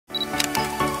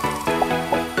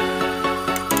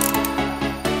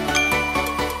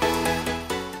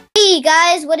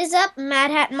what is up?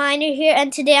 Madhattminer here,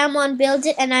 and today I'm on Build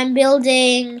It, and I'm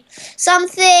building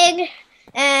something,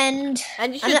 and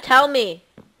you should tell me.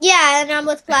 Yeah, and I'm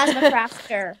with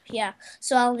plasmacrafter. Yeah,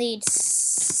 so I'll need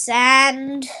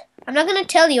sand. I'm not gonna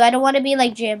tell you. I don't want to be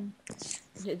like Jim.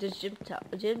 Does Jim tell?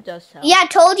 Jim does tell. Yeah, I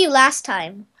told you last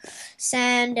time.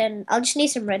 Sand, and I'll just need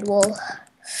some red wool.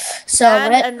 So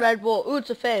Sand and red wool. Ooh, it's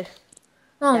a face.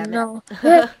 Oh Damn no.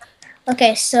 It.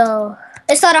 Okay, so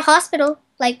it's not a hospital.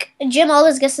 Like Jim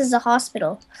always guesses a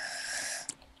hospital.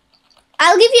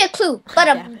 I'll give you a clue.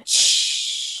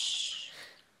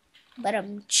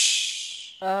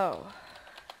 Oh.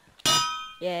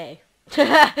 Yay.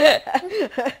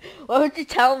 What would you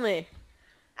tell me?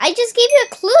 I just gave you a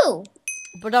clue.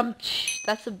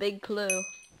 That's a big clue.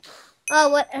 Oh,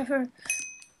 whatever.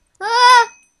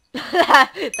 Ah!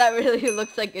 That really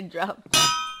looks like a drum.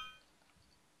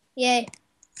 Yay.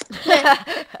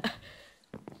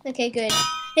 Okay, good.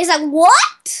 He's like,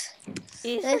 what?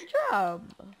 It's a drum.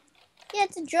 Yeah,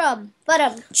 it's a drum.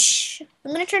 I'm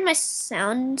gonna turn my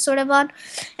sound sort of on,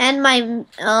 and my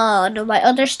my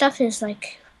other stuff is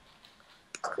like,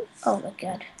 oh my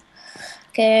god.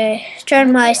 Okay,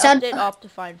 turn my sound. Update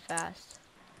Optifine fast.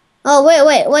 Oh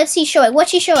wait, what's he showing?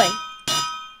 What's he showing?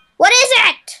 What is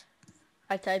it?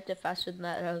 I typed it faster than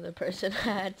that other person.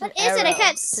 What is it? I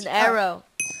can't see. It's an arrow.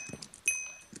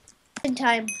 In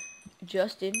time.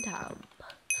 Just in time.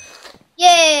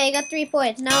 Yay! I got 3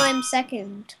 points. Now I'm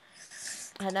second.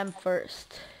 And I'm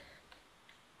first.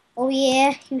 Oh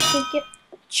yeah, you think you're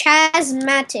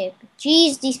Chasmatic.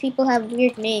 Jeez, these people have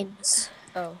weird names.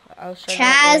 Oh, I was trying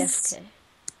to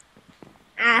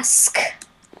Ask.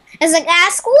 It's like,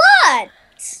 ask what?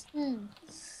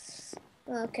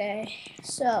 Okay,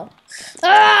 so.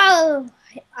 Oh!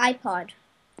 iPod.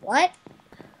 What?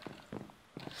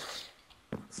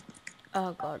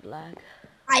 Oh god, lag.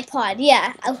 iPod,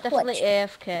 yeah. It's definitely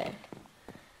AFK.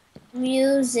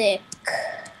 Music.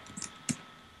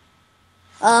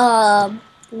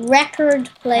 Record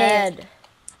player. Head.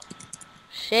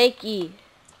 Shaky.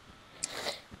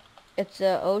 It's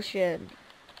an ocean.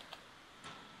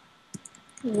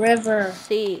 River.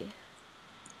 Sea.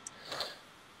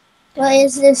 What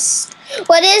is this?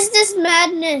 What is this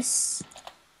madness?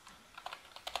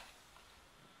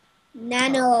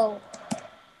 Nano.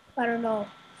 I don't know.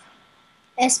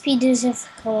 SP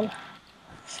difficult.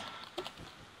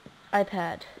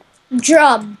 iPad.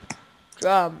 Drum.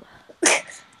 Drum.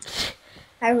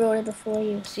 I wrote it before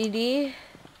you. CD.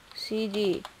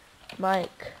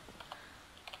 Mic.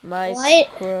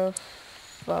 Microphone.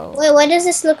 Wait, why does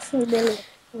this look familiar?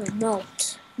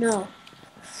 Remote. No.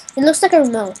 It looks like a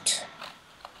remote.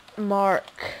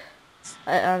 Mark.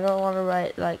 I don't want to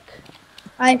write like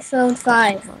iPhone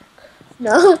 5. Mark.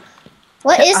 No.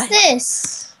 What is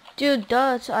this? Dude,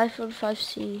 duh, it's iPhone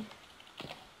 5C.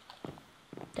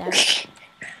 Damn it.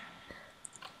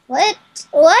 What?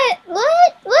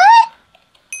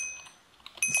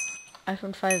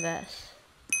 iPhone 5S.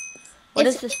 What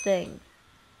is this thing?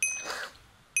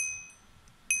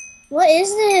 What is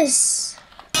this?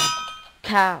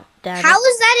 Cow. Damn it. How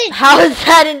is that an How is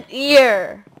that an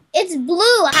ear? It's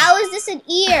blue. How is this an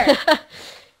ear?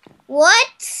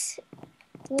 What?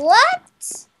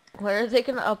 When are they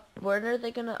gonna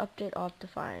update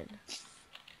Optifine?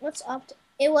 What's up?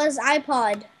 It was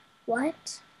iPod.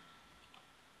 What?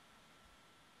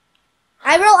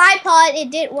 I wrote iPod. It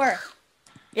didn't work.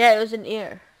 Yeah, it was an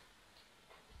ear.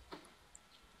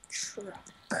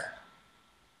 Truck.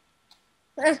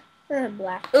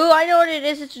 Black. Ooh, I know what it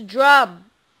is. It's a drum.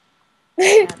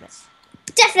 Damn it.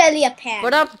 Definitely a panda.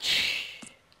 What up?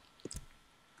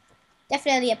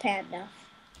 Definitely a panda.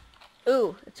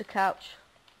 Ooh, it's a couch.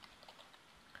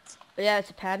 But yeah, it's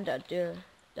a panda, dude.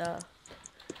 Duh.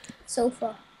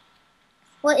 Sofa.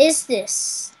 What is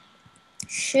this?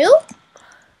 Shoe?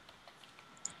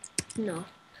 No.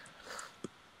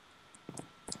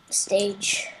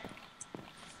 Stage.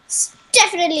 It's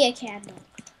definitely a candle.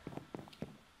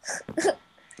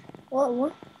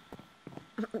 What?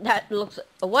 That looks.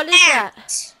 What is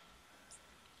that?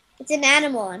 It's an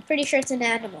animal. I'm pretty sure it's an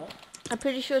animal. I'm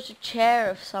pretty sure it's a chair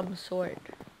of some sort.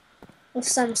 Of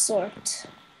some sort.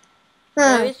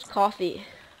 Maybe it's coffee.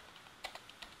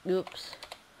 Oops.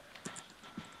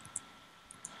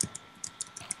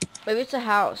 Maybe it's a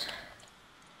house.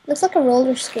 Looks like a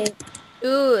roller skate.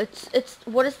 Ooh, it's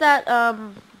what is that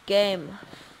game?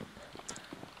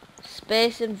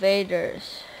 Space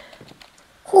Invaders.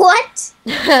 What?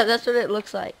 That's what it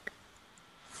looks like.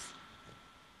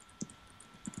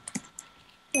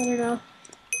 I don't know.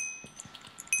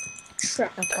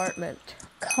 Truck. Apartment.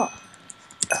 Car.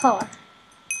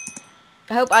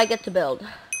 I hope I get to build.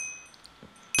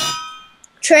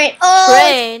 Train. Oh, it's a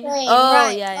Train? train. Oh,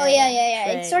 Right. yeah, Oh, yeah, yeah, yeah. yeah, yeah.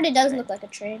 It Train, sort of does train. look like a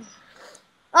train.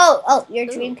 Oh, your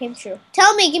dream Ooh. came true.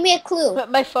 Tell me, give me a clue.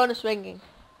 My phone is ringing.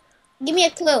 Give me a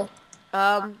clue.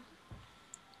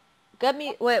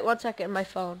 Wait 1 second, my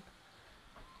phone.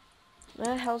 Where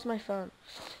the hell's my phone?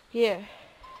 Here.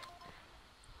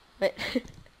 Wait. What's...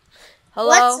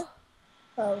 Hello?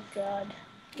 Oh, God.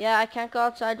 Yeah, I can't go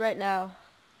outside right now.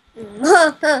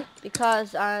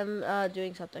 Because I'm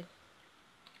doing something.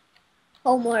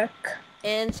 Homework.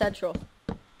 In Central.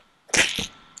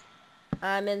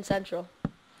 I'm in Central.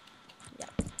 Yeah.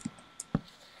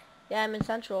 Yeah, I'm in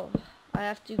Central. I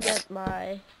have to get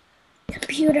my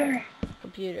Computer.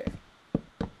 computer.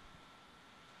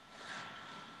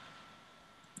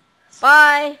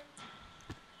 Bye!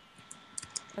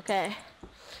 Okay.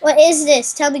 What is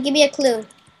this? Tell me, give me a clue.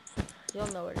 You'll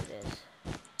know what it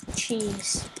is.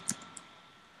 Cheese.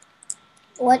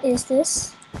 What is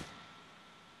this?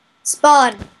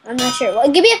 Spawn. I'm not sure. Well,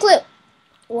 give me a clue.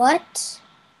 What?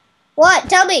 What?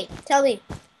 Tell me. Tell me.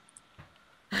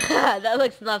 That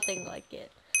looks nothing like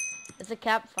it. It's a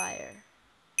campfire.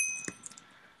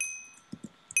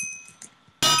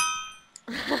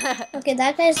 Okay,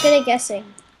 that guy's good at guessing.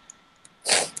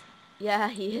 Yeah,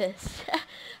 he is.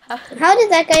 How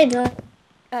did that guy know?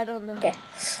 I don't know. Okay.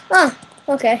 Oh,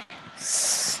 okay. Click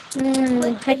is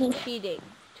Hmm. cheating.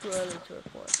 Too early to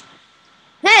report.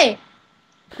 Hey!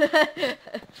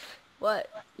 What?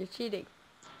 You're cheating.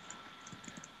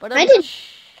 But I did.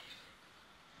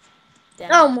 Damn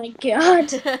Oh my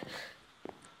god. it.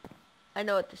 I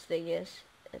know what this thing is.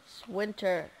 It's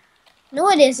winter. No,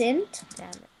 it isn't. Damn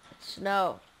it. It's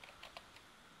snow.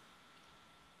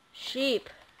 Sheep.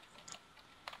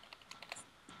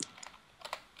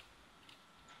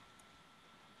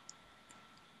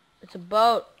 It's a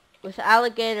boat with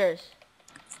alligators.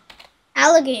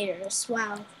 Alligators.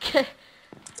 Wow.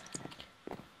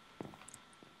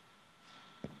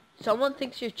 Someone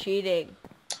thinks you're cheating.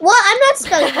 What? I'm not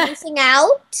spelling anything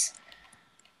out.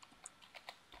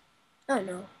 Oh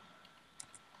no.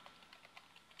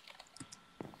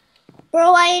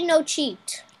 Bro, I ain't no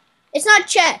cheat. It's not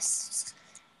chess.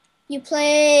 You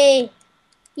play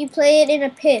it in a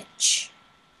pitch.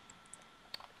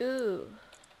 Ooh.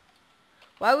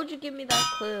 Why would you give me that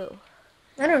clue?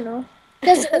 I don't know.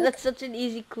 Because That's such an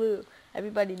easy clue.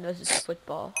 Everybody knows it's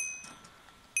football.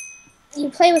 you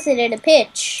play with it in a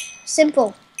pitch.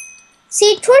 Simple. See,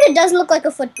 it sort of does look like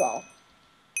a football.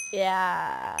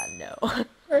 Yeah, no.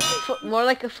 More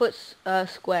like a foot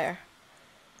square.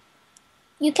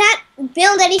 You can't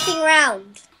build anything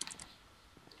round.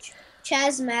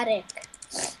 Chasmatic.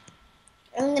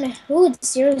 I'm gonna... Ooh, the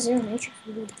 0-0 matrix.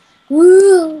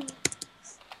 Woo!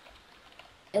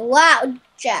 Wow,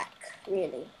 Jack.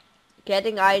 Really.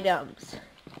 Getting items.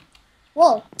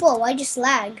 Whoa, I just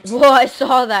lagged. Whoa, I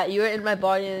saw that. You were in my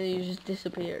body and you just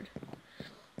disappeared.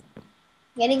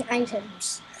 Getting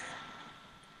items.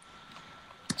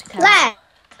 Cow. Lag.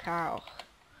 Cow.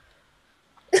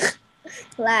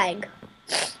 Lag.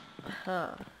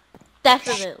 Huh.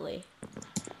 Definitely.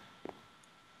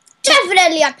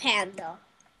 Definitely a panda.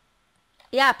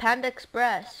 Yeah, Panda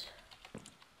Express.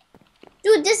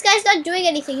 Dude, this guy's not doing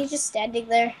anything. He's just standing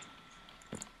there.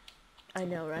 I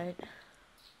know, right?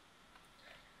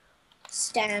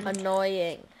 Stand.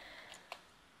 Annoying.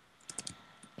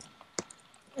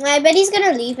 I bet he's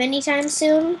gonna leave anytime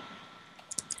soon.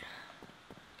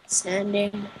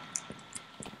 Standing.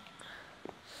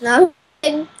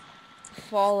 Nothing.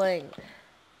 Falling.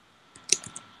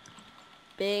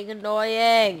 Being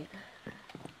annoying.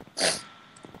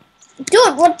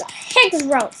 Dude, what the heck is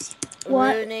wrong?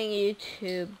 What? Ruining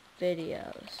YouTube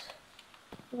videos.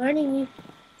 Learning you.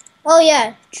 Oh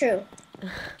yeah, true.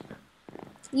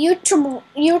 YouTube.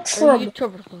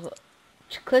 YouTube.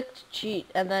 Click to cheat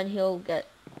and then he'll get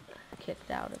kicked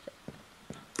out of it.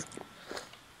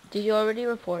 Did you already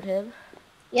report him?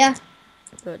 Yeah.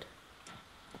 Good.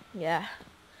 Yeah.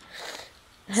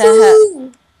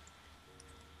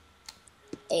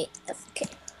 AFK.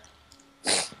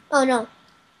 Oh no.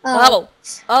 Oh,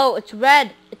 it's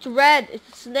red. It's red. It's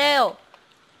a snail.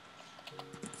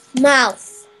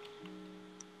 Mouth.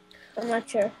 I'm not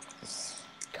sure.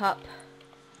 Cup.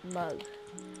 Mug.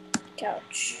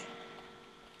 Couch.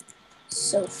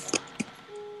 Sofa.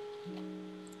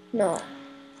 No.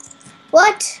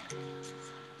 What?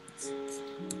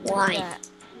 What's Wine. that?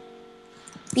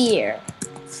 Beer.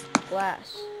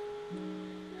 Glass.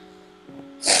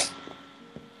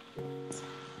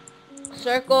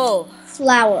 Circle.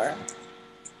 Flower.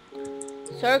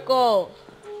 Circle.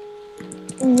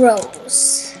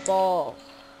 Rose. Ball.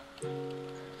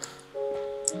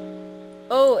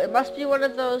 Oh, it must be one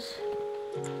of those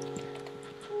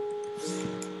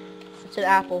It's an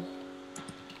apple.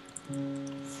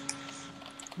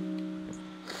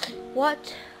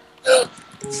 What? It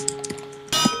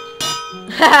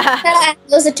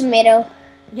was a tomato.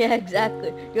 Yeah,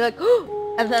 exactly. You're like,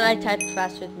 and then I typed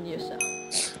faster than you, so.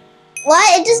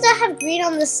 What? It does not have green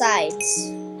on the sides.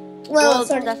 Well,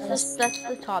 sort of. that's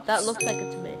the top. That looks like a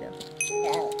tomato.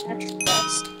 Yeah, it actually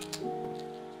does.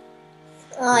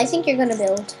 I think you're gonna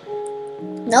build.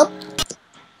 Nope.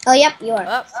 Oh, yep, you are.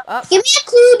 Up. Give me a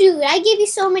clue, dude. I gave you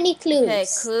so many clues. Okay,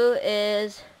 clue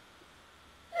is.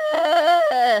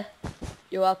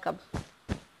 You're welcome.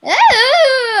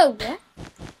 Oh! What?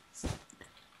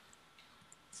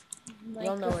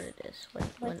 You'll know what it is when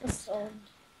it's. What is...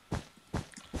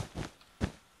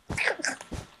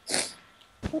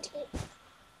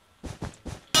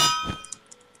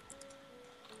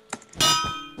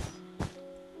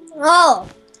 Oh!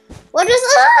 What is...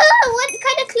 what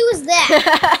kind of clue is that?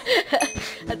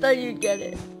 I thought you'd get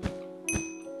it.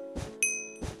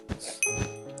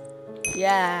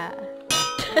 Yeah.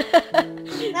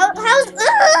 How's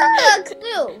a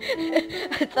clue?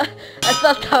 I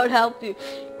thought that would help you.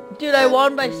 Dude, I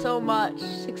won by so much.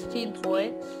 16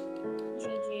 points.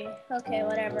 GG. Okay,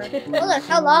 whatever. Hold on,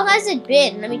 how long has it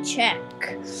been? Let me check.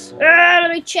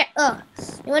 Let me check. Oh,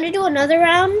 you want to do another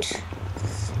round?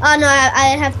 Oh, no,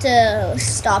 I have to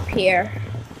stop here.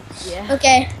 Yeah.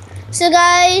 Okay. So,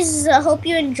 guys, I hope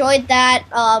you enjoyed that.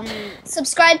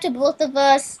 Subscribe to both of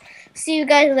us. See you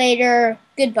guys later.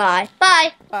 Goodbye.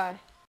 Bye. Bye.